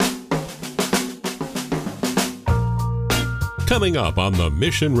Coming up on the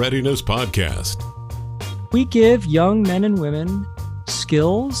Mission Readiness Podcast. We give young men and women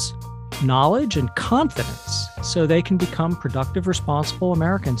skills, knowledge, and confidence so they can become productive, responsible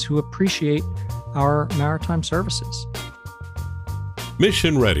Americans who appreciate our maritime services.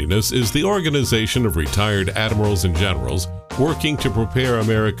 Mission Readiness is the organization of retired admirals and generals working to prepare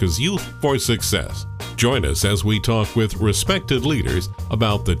America's youth for success. Join us as we talk with respected leaders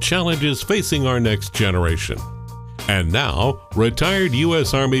about the challenges facing our next generation. And now, retired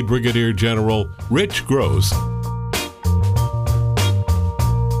U.S. Army Brigadier General Rich Gross.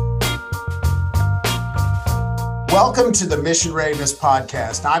 Welcome to the Mission Readiness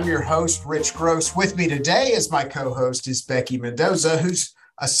Podcast. I'm your host, Rich Gross. With me today as my co-host is Becky Mendoza, who's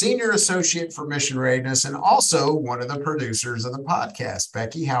a senior associate for Mission Readiness and also one of the producers of the podcast.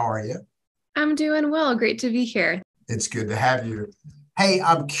 Becky, how are you? I'm doing well. Great to be here. It's good to have you. Hey,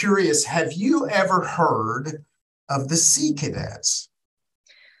 I'm curious, have you ever heard of the Sea Cadets?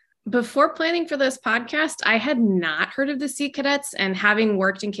 Before planning for this podcast, I had not heard of the Sea Cadets, and having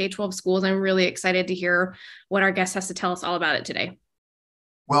worked in K-12 schools, I'm really excited to hear what our guest has to tell us all about it today.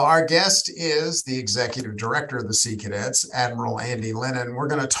 Well, our guest is the executive director of the Sea Cadets, Admiral Andy Lennon. We're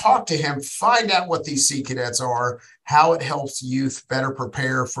going to talk to him, find out what these Sea Cadets are, how it helps youth better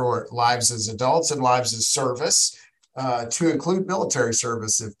prepare for lives as adults and lives as service, to include military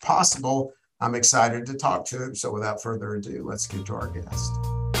service if possible. I'm excited to talk to him. So without further ado, let's get to our guest.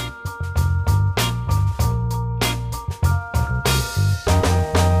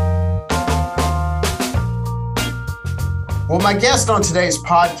 Well, my guest on today's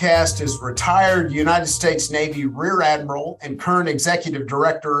podcast is retired United States Navy Rear Admiral and current Executive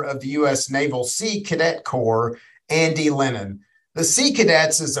Director of the U.S. Naval Sea Cadet Corps, Andy Lennon. The Sea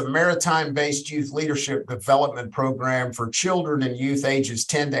Cadets is a maritime-based youth leadership development program for children and youth ages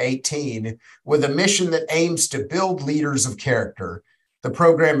 10 to 18 with a mission that aims to build leaders of character. The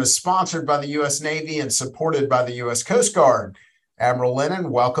program is sponsored by the U.S. Navy and supported by the U.S. Coast Guard. Admiral Lennon,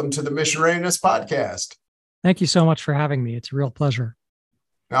 welcome to the Mission Readiness Podcast. Thank you so much for having me. It's a real pleasure.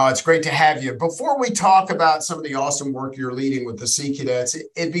 No, it's great to have you. Before we talk about some of the awesome work you're leading with the Sea Cadets,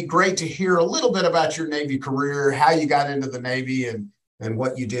 it'd be great to hear a little bit about your Navy career, how you got into the Navy, and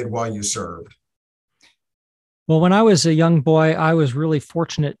what you did while you served. Well, when I was a young boy, I was really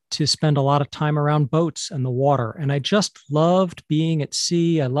fortunate to spend a lot of time around boats and the water, and I just loved being at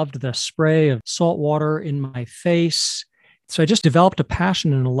sea. I loved the spray of salt water in my face. So I just developed a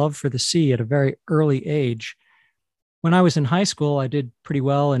passion and a love for the sea at a very early age. When I was in high school, I did pretty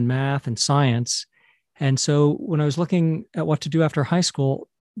well in math and science. And so when I was looking at what to do after high school,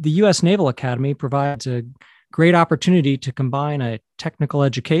 the U.S. Naval Academy provides a great opportunity to combine a technical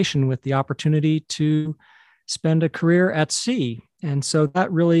education with the opportunity to spend a career at sea. And so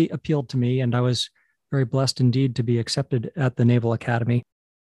that really appealed to me, and I was very blessed indeed to be accepted at the Naval Academy.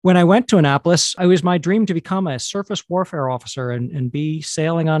 When I went to Annapolis, it was my dream to become a surface warfare officer and be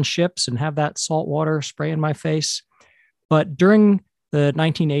sailing on ships and have that salt water spray in my face. But during the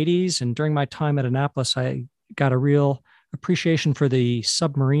 1980s and during my time at Annapolis, I got a real appreciation for the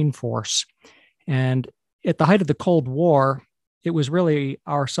submarine force. And at the height of the Cold War, it was really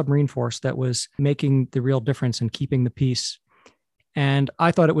our submarine force that was making the real difference in keeping the peace. And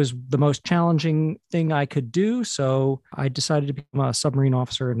I thought it was the most challenging thing I could do. So I decided to become a submarine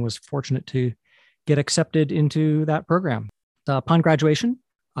officer and was fortunate to get accepted into that program. Upon graduation,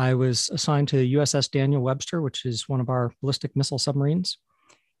 I was assigned to USS Daniel Webster, which is one of our ballistic missile submarines,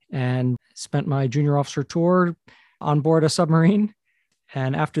 and spent my junior officer tour on board a submarine.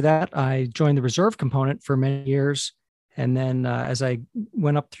 And after that, I joined the reserve component for many years. And then as I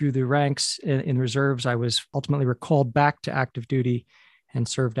went up through the ranks in reserves, I was ultimately recalled back to active duty and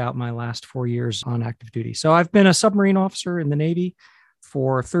served out my last 4 years on active duty. So I've been a submarine officer in the Navy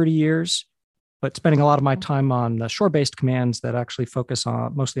for 30 years, but spending a lot of my time on the shore-based commands that actually focus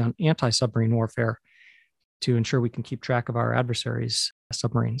on mostly on anti-submarine warfare to ensure we can keep track of our adversaries'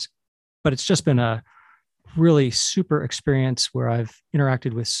 submarines. But it's just been a really super experience where I've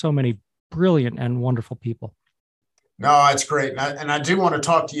interacted with so many brilliant and wonderful people. No, it's great. And I do want to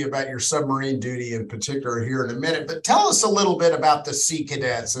talk to you about your submarine duty in particular here in a minute, but tell us a little bit about the Sea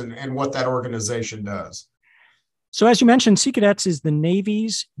Cadets and what that organization does. So as you mentioned, Sea Cadets is the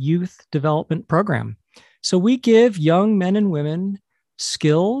Navy's youth development program. So we give young men and women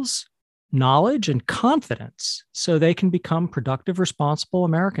skills, knowledge, and confidence so they can become productive, responsible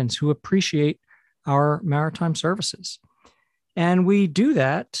Americans who appreciate our maritime services. And we do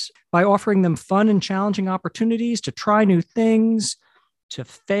that by offering them fun and challenging opportunities to try new things, to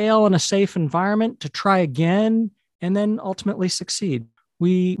fail in a safe environment, to try again, and then ultimately succeed.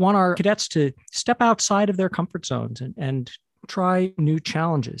 We want our cadets to step outside of their comfort zones and try new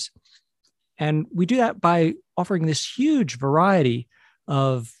challenges. And we do that by offering this huge variety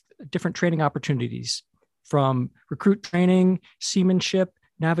of different training opportunities, from recruit training, seamanship,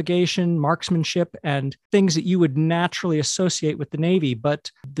 navigation, marksmanship, and things that you would naturally associate with the Navy.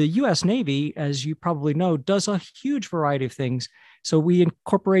 But the U.S. Navy, as you probably know, does a huge variety of things. So we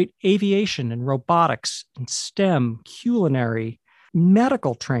incorporate aviation and robotics and STEM, culinary,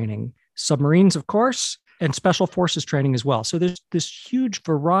 medical training, submarines, of course, and special forces training as well. So there's this huge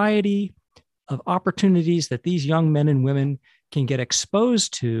variety of opportunities that these young men and women can get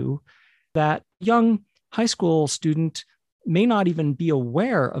exposed to that young high school student may not even be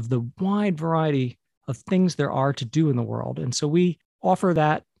aware of the wide variety of things there are to do in the world. And so we offer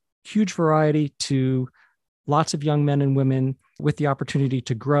that huge variety to lots of young men and women with the opportunity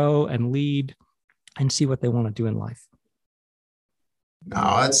to grow and lead and see what they want to do in life.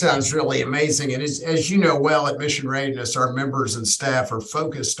 No, that sounds really amazing. And as you know well, at Mission Readiness, our members and staff are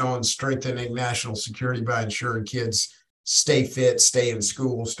focused on strengthening national security by ensuring kids stay fit, stay in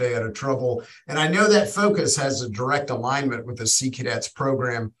school, stay out of trouble. And I know that focus has a direct alignment with the Sea Cadets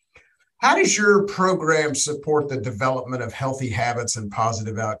program. How does your program support the development of healthy habits and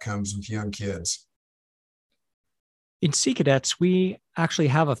positive outcomes with young kids? In Sea Cadets, we actually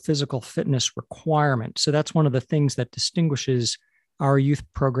have a physical fitness requirement. So that's one of the things that distinguishes our youth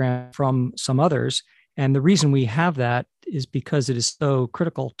program from some others. And the reason we have that is because it is so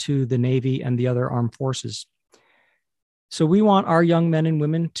critical to the Navy and the other armed forces. So we want our young men and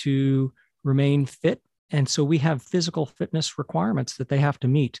women to remain fit. And so we have physical fitness requirements that they have to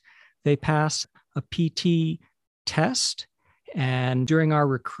meet. They pass a PT test. And during our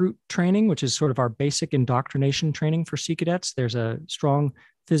recruit training, which is sort of our basic indoctrination training for Sea Cadets, there's a strong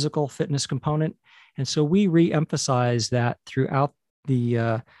physical fitness component. And so we re-emphasize that throughout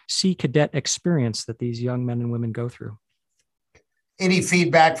the Sea Cadet experience that these young men and women go through. Any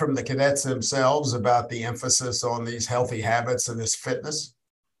feedback from the cadets themselves about the emphasis on these healthy habits and this fitness?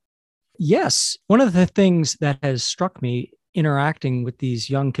 Yes. One of the things that has struck me interacting with these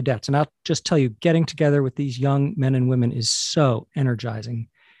young cadets, and I'll just tell you, getting together with these young men and women is so energizing.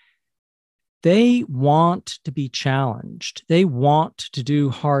 They want to be challenged. They want to do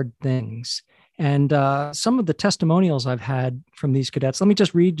hard things. And some of the testimonials I've had from these cadets, let me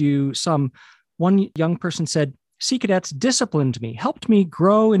just read you some. One young person said, "Sea Cadets disciplined me, helped me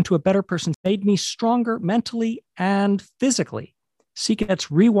grow into a better person, made me stronger mentally and physically. Sea Cadets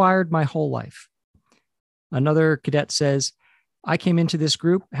rewired my whole life." Another cadet says, "I came into this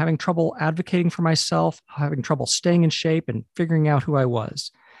group having trouble advocating for myself, having trouble staying in shape and figuring out who I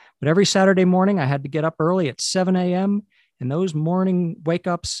was. But every Saturday morning, I had to get up early at 7 a.m., and those morning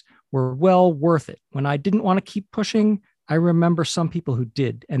wake-ups were well worth it. When I didn't want to keep pushing, I remember some people who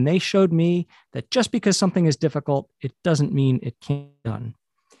did, and they showed me that just because something is difficult, it doesn't mean it can't be done."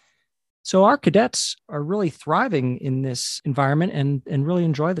 So our cadets are really thriving in this environment and really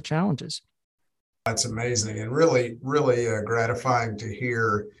enjoy the challenges. That's amazing and really, really gratifying to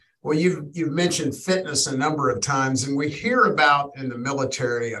hear. Well, you've mentioned fitness a number of times, and we hear about in the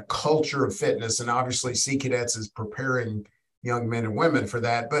military a culture of fitness, and obviously Sea Cadets is preparing young men and women for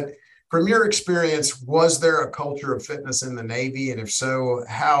that. But from your experience, was there a culture of fitness in the Navy? And if so,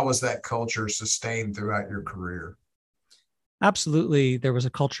 how was that culture sustained throughout your career? Absolutely. There was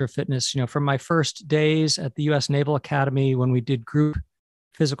a culture of fitness. From my first days at the U.S. Naval Academy, when we did group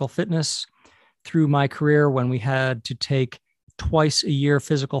physical fitness, through my career when we had to take twice a year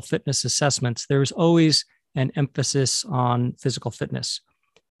physical fitness assessments, there was always an emphasis on physical fitness.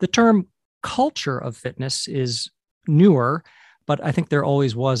 The term culture of fitness is newer, but I think there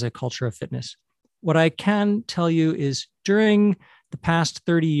always was a culture of fitness. What I can tell you is during the past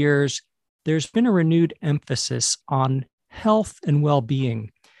 30 years, there's been a renewed emphasis on health and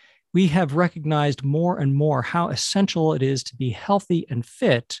well-being. We have recognized more and more how essential it is to be healthy and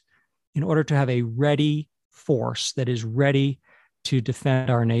fit in order to have a ready force that is ready to defend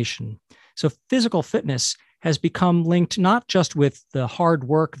our nation. So physical fitness has become linked not just with the hard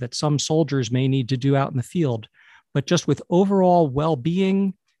work that some soldiers may need to do out in the field, but just with overall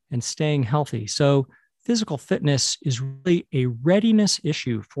well-being and staying healthy. So physical fitness is really a readiness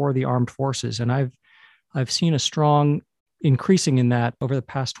issue for the armed forces. And I've seen a strong increasing in that over the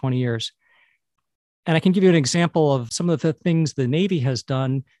past 20 years. And I can give you an example of some of the things the Navy has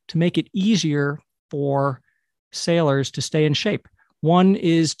done to make it easier for sailors to stay in shape. One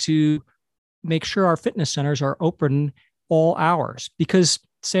is to make sure our fitness centers are open all hours, because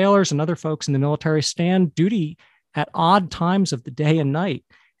sailors and other folks in the military stand duty at odd times of the day and night,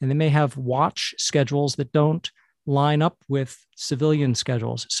 and they may have watch schedules that don't line up with civilian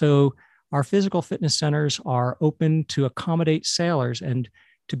schedules. So our physical fitness centers are open to accommodate sailors and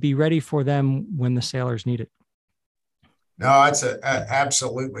to be ready for them when the sailors need it. No, that's an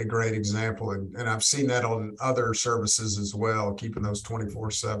absolutely great example. And I've seen that on other services as well, keeping those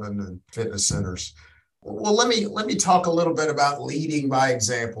 24/7 and fitness centers. Well, let me talk a little bit about leading by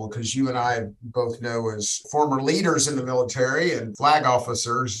example, because you and I both know as former leaders in the military and flag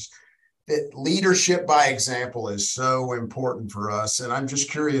officers that leadership by example is so important for us. And I'm just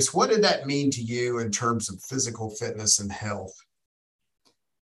curious, what did that mean to you in terms of physical fitness and health?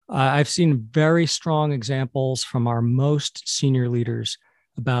 I've seen very strong examples from our most senior leaders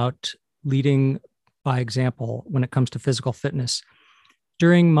about leading by example when it comes to physical fitness.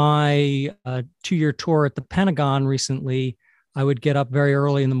 During my 2-year tour at the Pentagon recently, I would get up very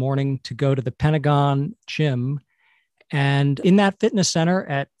early in the morning to go to the Pentagon gym. And in that fitness center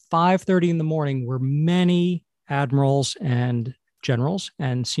at 5:30 in the morning were many admirals and generals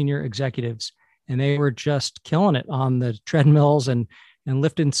and senior executives. And they were just killing it on the treadmills and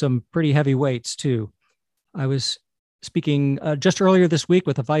lifting some pretty heavy weights too. I was speaking just earlier this week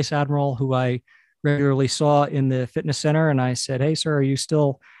with a vice admiral who I regularly saw in the fitness center. And I said, "Hey, sir, are you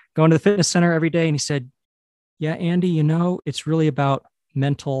still going to the fitness center every day?" And he said, "Yeah, Andy, it's really about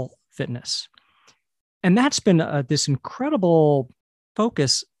mental fitness." And that's been this incredible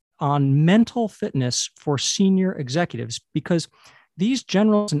focus on mental fitness for senior executives, because these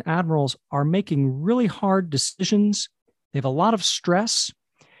generals and admirals are making really hard decisions. They have a lot of stress.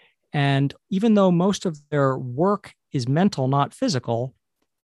 And even though most of their work is mental, not physical,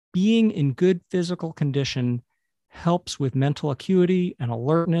 being in good physical condition helps with mental acuity and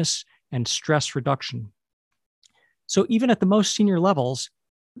alertness and stress reduction. So even at the most senior levels,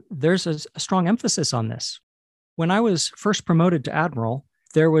 there's a strong emphasis on this. When I was first promoted to admiral,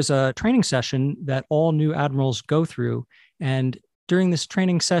 there was a training session that all new admirals go through. And during this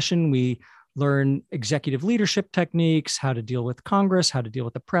training session, we learn executive leadership techniques, how to deal with Congress, how to deal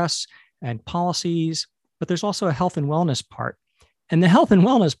with the press and policies. But there's also a health and wellness part. And the health and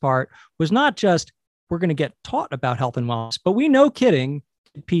wellness part was not just we're going to get taught about health and wellness, but we no kidding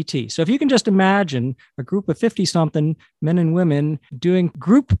PT. So if you can just imagine a group of 50-something men and women doing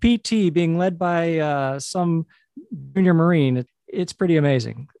group PT being led by some junior Marine, it's pretty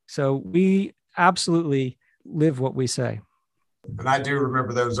amazing. So we absolutely live what we say. And I do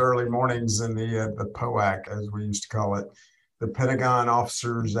remember those early mornings in the POAC, as we used to call it, the Pentagon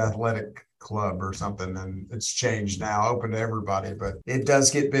Officers Athletic Club or something. And it's changed now, open to everybody, but it does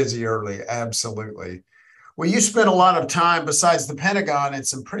get busy early. Absolutely. Well, you spent a lot of time besides the Pentagon in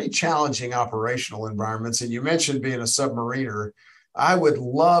some pretty challenging operational environments. And you mentioned being a submariner. I would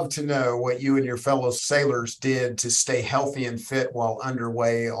love to know what you and your fellow sailors did to stay healthy and fit while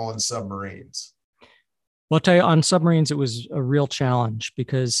underway on submarines. Well, I'll tell you, on submarines, it was a real challenge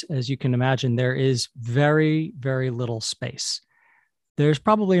because, as you can imagine, there is very, very little space. There's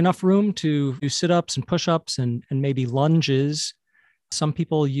probably enough room to do sit-ups and push-ups and maybe lunges. Some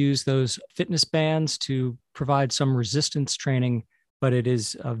people use those fitness bands to provide some resistance training, but it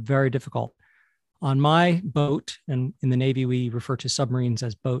is very difficult. On my boat, and in the Navy, we refer to submarines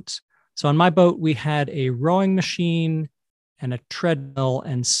as boats. So on my boat, we had a rowing machine and a treadmill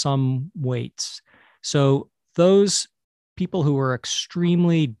and some weights. So those people who were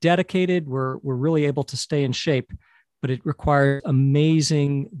extremely dedicated were really able to stay in shape, but it required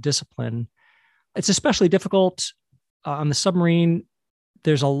amazing discipline. It's especially difficult on the submarine.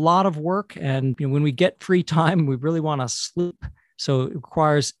 There's a lot of work, and when we get free time, we really want to sleep. So it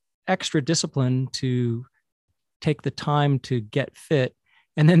requires extra discipline to take the time to get fit.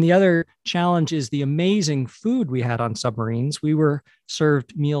 And then the other challenge is the amazing food we had on submarines. We were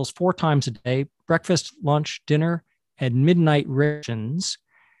served meals 4 times a day: breakfast, lunch, dinner, and midnight rations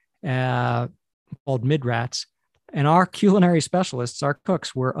called midrats. And our culinary specialists, our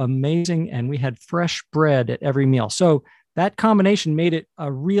cooks, were amazing, and we had fresh bread at every meal. So that combination made it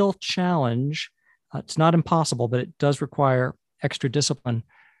a real challenge. It's not impossible, but it does require extra discipline.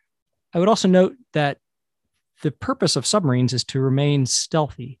 I would also note that the purpose of submarines is to remain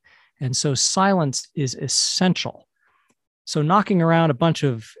stealthy. And so silence is essential. So knocking around a bunch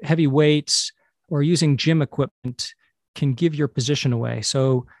of heavy weights or using gym equipment can give your position away.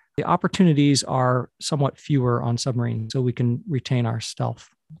 So the opportunities are somewhat fewer on submarines, so we can retain our stealth.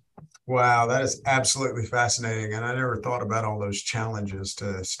 Wow, that is absolutely fascinating. And I never thought about all those challenges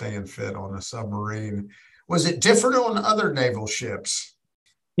to staying fit on a submarine. Was it different on other naval ships?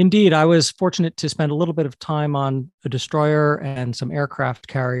 Indeed, I was fortunate to spend a little bit of time on a destroyer and some aircraft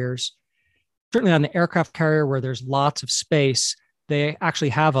carriers. Certainly on the aircraft carrier, where there's lots of space, they actually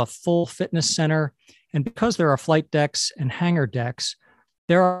have a full fitness center. And because there are flight decks and hangar decks,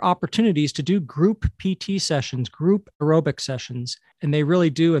 there are opportunities to do group PT sessions, group aerobic sessions, and they really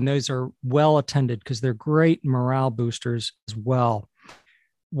do. And those are well attended because they're great morale boosters as well.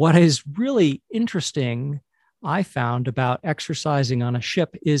 What is really interesting, I found, about exercising on a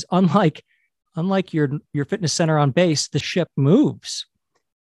ship is unlike your fitness center on base, the ship moves.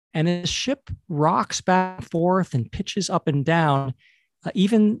 And the ship rocks back and forth and pitches up and down,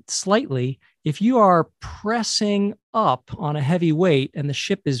 even slightly. If you are pressing up on a heavy weight and the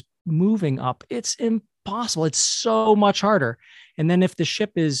ship is moving up, it's impossible. It's so much harder. And then if the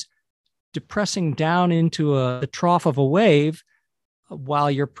ship is depressing down into the trough of a wave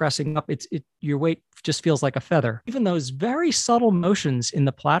while you're pressing up, your weight just feels like a feather. Even those very subtle motions in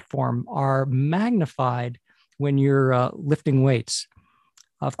the platform are magnified when you're lifting weights.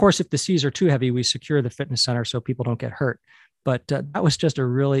 Of course, if the seas are too heavy, we secure the fitness center so people don't get hurt. But that was just a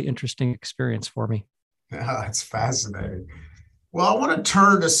really interesting experience for me. Yeah, it's fascinating. Well, I want to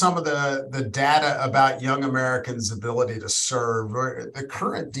turn to some of the data about young Americans' ability to serve. The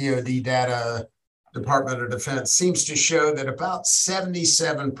current DoD data, Department of Defense, seems to show that about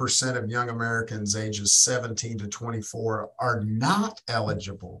 77% of young Americans ages 17 to 24 are not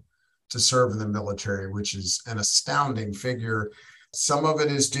eligible to serve in the military, which is an astounding figure. Some of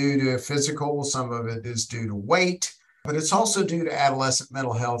it is due to physical, some of it is due to weight, but it's also due to adolescent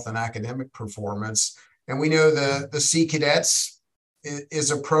mental health and academic performance. And we know the Sea Cadets is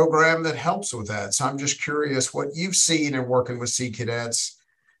a program that helps with that. So I'm just curious what you've seen in working with Sea Cadets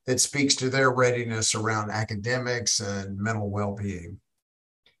that speaks to their readiness around academics and mental well-being.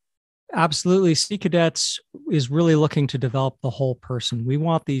 Absolutely. Sea Cadets is really looking to develop the whole person. We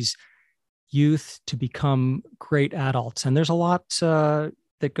want these youth to become great adults. And there's a lot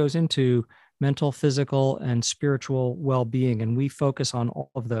that goes into mental, physical, and spiritual well-being, and we focus on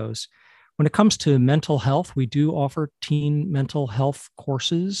all of those. When it comes to mental health, we do offer teen mental health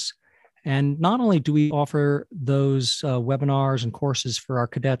courses. And not only do we offer those webinars and courses for our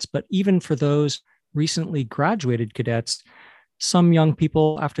cadets, but even for those recently graduated cadets, some young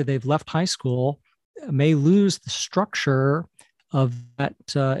people, after they've left high school, may lose the structure of that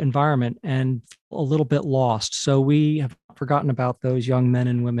environment and feel a little bit lost. So we have forgotten about those young men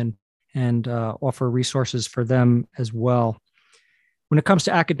and women and offer resources for them as well. When it comes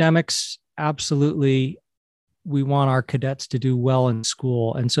to academics, absolutely, we want our cadets to do well in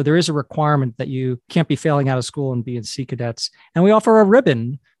school. And so there is a requirement that you can't be failing out of school and be in Sea Cadets. And we offer a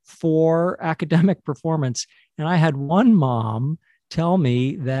ribbon for academic performance. And I had one mom tell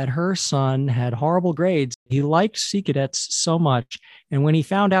me that her son had horrible grades. He liked Sea Cadets so much. And when he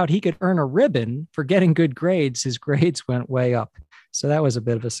found out he could earn a ribbon for getting good grades, his grades went way up. So that was a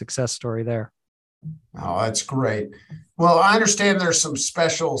bit of a success story there. Oh, that's great. Well, I understand there's some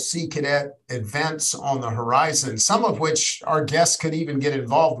special Sea Cadet events on the horizon, some of which our guests could even get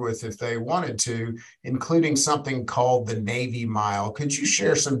involved with if they wanted to, including something called the Navy Mile. Could you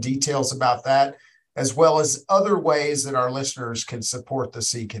share some details about that, as well as other ways that our listeners can support the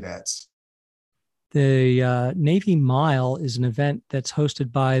Sea Cadets? The Navy Mile is an event that's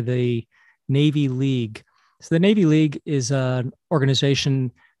hosted by the Navy League. So the Navy League is an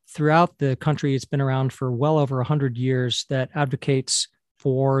organization throughout the country. It's been around for well over 100 years that advocates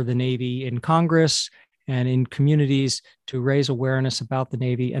for the Navy in Congress and in communities to raise awareness about the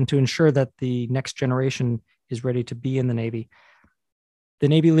Navy and to ensure that the next generation is ready to be in the Navy. The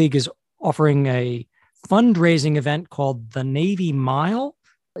Navy League is offering a fundraising event called the Navy Mile.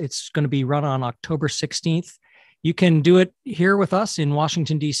 It's going to be run on October 16th. You can do it here with us in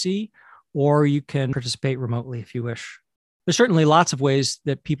Washington, D.C., or you can participate remotely if you wish. There's certainly lots of ways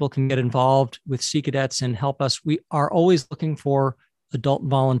that people can get involved with Sea Cadets and help us. We are always looking for adult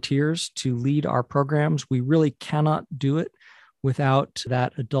volunteers to lead our programs. We really cannot do it without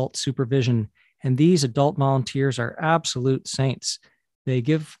that adult supervision. And these adult volunteers are absolute saints. They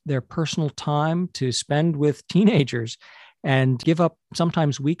give their personal time to spend with teenagers and give up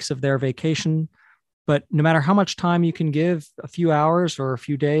sometimes weeks of their vacation. But no matter how much time you can give, a few hours or a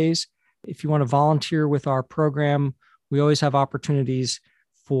few days, if you want to volunteer with our program, we always have opportunities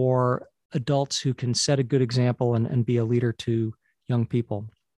for adults who can set a good example and be a leader to young people.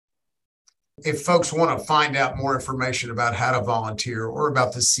 If folks want to find out more information about how to volunteer or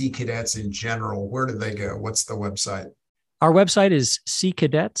about the Sea Cadets in general, where do they go? What's the website? Our website is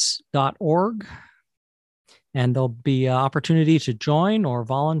seacadets.org, and there'll be an opportunity to join or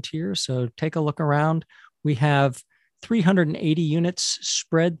volunteer. So take a look around. We have 380 units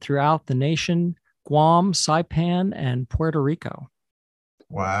spread throughout the nation, Guam, Saipan, and Puerto Rico.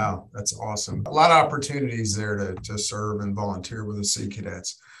 Wow, that's awesome. A lot of opportunities there to serve and volunteer with the Sea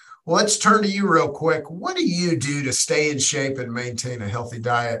Cadets. Well, let's turn to you real quick. What do you do to stay in shape and maintain a healthy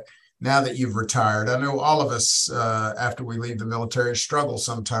diet now that you've retired? I know all of us, after we leave the military, struggle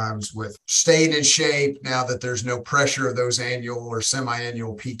sometimes with staying in shape now that there's no pressure of those annual or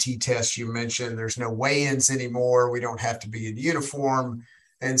semi-annual PT tests you mentioned. There's no weigh-ins anymore. We don't have to be in uniform.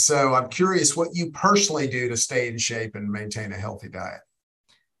 And so I'm curious what you personally do to stay in shape and maintain a healthy diet.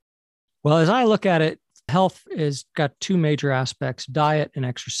 Well, as I look at it, health has got two major aspects, diet and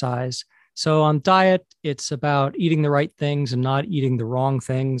exercise. So on diet, it's about eating the right things and not eating the wrong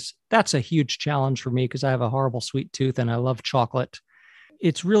things. That's a huge challenge for me because I have a horrible sweet tooth and I love chocolate.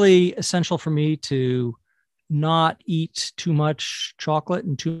 It's really essential for me to not eat too much chocolate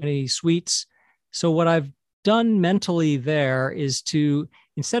and too many sweets. So what I've done mentally there is to,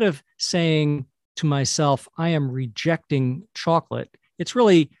 instead of saying to myself, I am rejecting chocolate, it's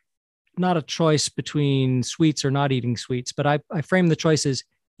really not a choice between sweets or not eating sweets, but I frame the choice as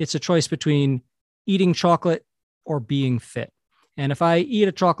it's a choice between eating chocolate or being fit. And if I eat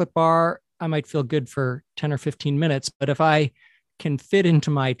a chocolate bar, I might feel good for 10 or 15 minutes. But if I can fit into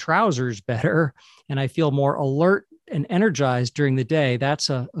my trousers better and I feel more alert and energized during the day, that's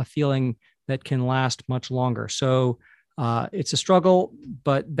a feeling that can last much longer. So it's a struggle,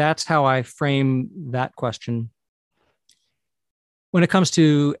 but that's how I frame that question. When it comes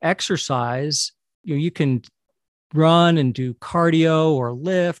to exercise, you can run and do cardio or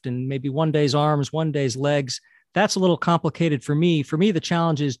lift and maybe one day's arms, one day's legs. That's a little complicated for me. For me, the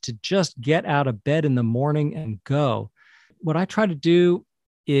challenge is to just get out of bed in the morning and go. What I try to do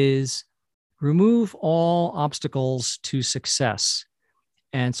is remove all obstacles to success.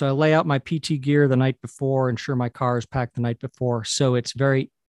 And so I lay out my PT gear the night before, ensure my car is packed the night before. So it's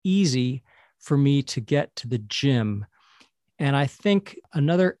very easy for me to get to the gym. And I think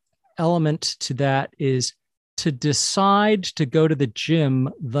another element to that is to decide to go to the gym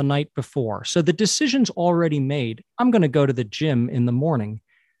the night before. So the decision's already made. I'm going to go to the gym in the morning.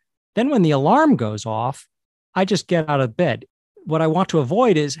 Then when the alarm goes off, I just get out of bed. What I want to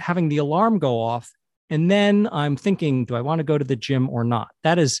avoid is having the alarm go off and then I'm thinking, do I want to go to the gym or not?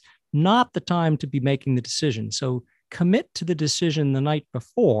 That is not the time to be making the decision. So commit to the decision the night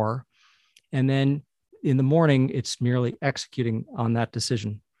before, and then in the morning, it's merely executing on that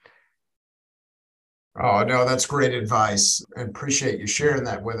decision. Oh, no, that's great advice. I appreciate you sharing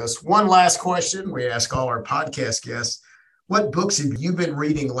that with us. One last question we ask all our podcast guests. What books have you been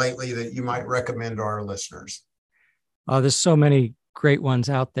reading lately that you might recommend to our listeners? There's so many great ones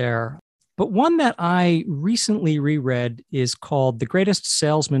out there. But one that I recently reread is called The Greatest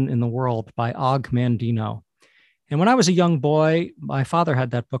Salesman in the World by Og Mandino. And when I was a young boy, my father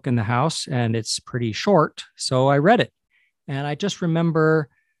had that book in the house and it's pretty short. So I read it. And I just remember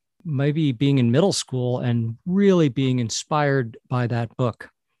maybe being in middle school and really being inspired by that book.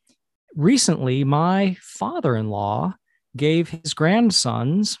 Recently, my father-in-law gave his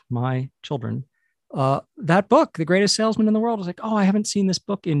grandsons, my children, that book, The Greatest Salesman in the World. I was like, oh, I haven't seen this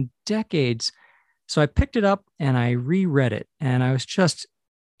book in decades. So I picked it up and I reread it and I was just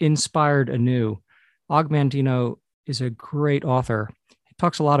inspired anew. Og Mandino is a great author. He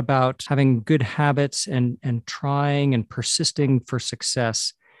talks a lot about having good habits and trying and persisting for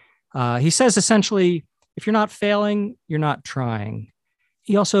success. He says essentially, if you're not failing, you're not trying.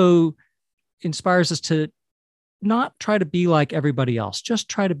 He also inspires us to not try to be like everybody else. Just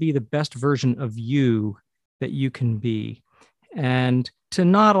try to be the best version of you that you can be, and to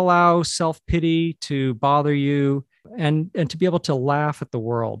not allow self-pity to bother you, and to be able to laugh at the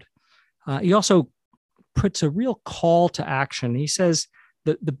world. He also puts a real call to action. He says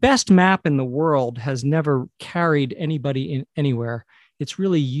that the best map in the world has never carried anybody in anywhere. It's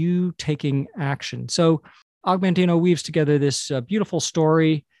really you taking action. So Og Mandino weaves together this beautiful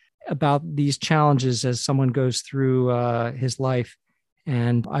story about these challenges as someone goes through his life.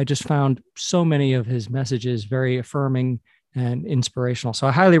 And I just found so many of his messages very affirming and inspirational. So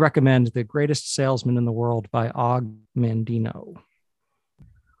I highly recommend The Greatest Salesman in the World by Og Mandino.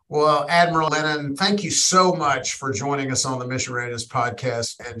 Well, Admiral Lennon, thank you so much for joining us on the Mission Readiness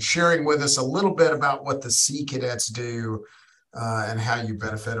podcast and sharing with us a little bit about what the Sea Cadets do and how you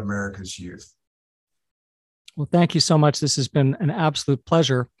benefit America's youth. Well, thank you so much. This has been an absolute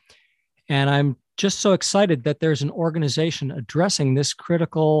pleasure. And I'm just so excited that there's an organization addressing this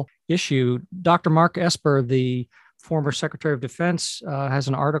critical issue. Dr. Mark Esper, the former Secretary of Defense, has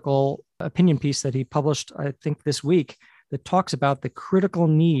an article, opinion piece that he published, I think, this week that talks about the critical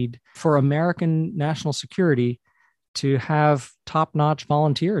need for American national security to have top-notch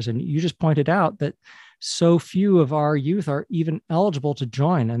volunteers. And you just pointed out that so few of our youth are even eligible to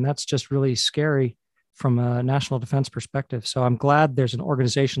join. And that's just really scary from a national defense perspective. So I'm glad there's an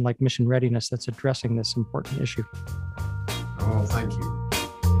organization like Mission Readiness that's addressing this important issue. Oh, thank you.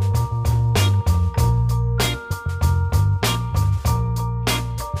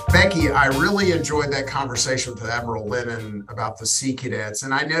 Becky, I really enjoyed that conversation with Admiral Lennon about the Sea Cadets.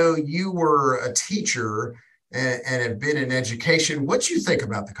 And I know you were a teacher and have been in education. What do you think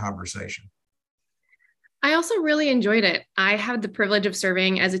about the conversation? I also really enjoyed it. I had the privilege of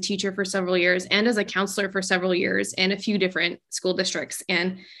serving as a teacher for several years and as a counselor for several years in a few different school districts.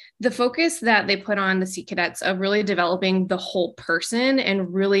 And the focus that they put on the Sea Cadets of really developing the whole person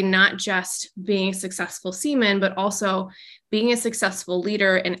and really not just being a successful seaman, but also being a successful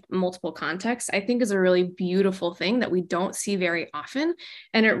leader in multiple contexts, I think is a really beautiful thing that we don't see very often.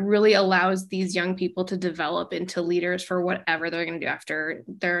 And it really allows these young people to develop into leaders for whatever they're going to do after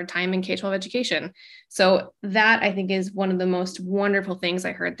their time in K-12 education. So that I think is one of the most wonderful things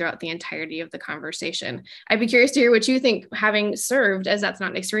I heard throughout the entirety of the conversation. I'd be curious to hear what you think, having served, as that's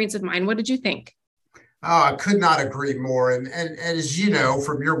not an experience of mine. What did you think? Oh, I could not agree more. And as you know,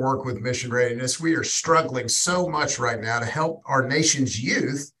 from your work with Mission Readiness, we are struggling so much right now to help our nation's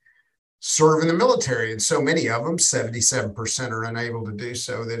youth serve in the military. And so many of them, 77%, are unable to do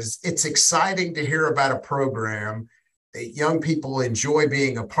so. That it's exciting to hear about a program that young people enjoy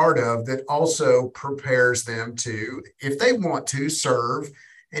being a part of that also prepares them to, if they want to, serve.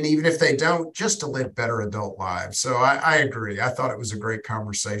 And even if they don't, just to live better adult lives. So I agree. I thought it was a great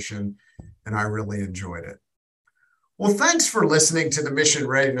conversation, and I really enjoyed it. Well, thanks for listening to the Mission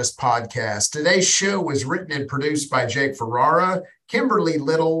Readiness Podcast. Today's show was written and produced by Jake Ferrara, Kimberly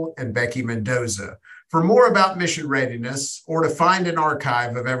Little, and Becky Mendoza. For more about Mission Readiness or to find an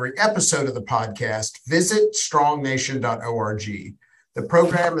archive of every episode of the podcast, visit strongnation.org. The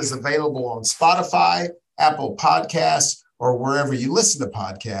program is available on Spotify, Apple Podcasts, or wherever you listen to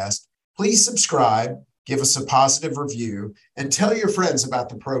podcasts. Please subscribe, give us a positive review, and tell your friends about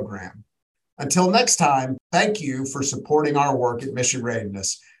the program. Until next time, thank you for supporting our work at Mission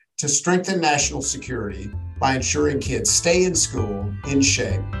Readiness to strengthen national security by ensuring kids stay in school, in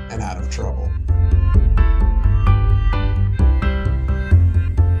shape, and out of trouble.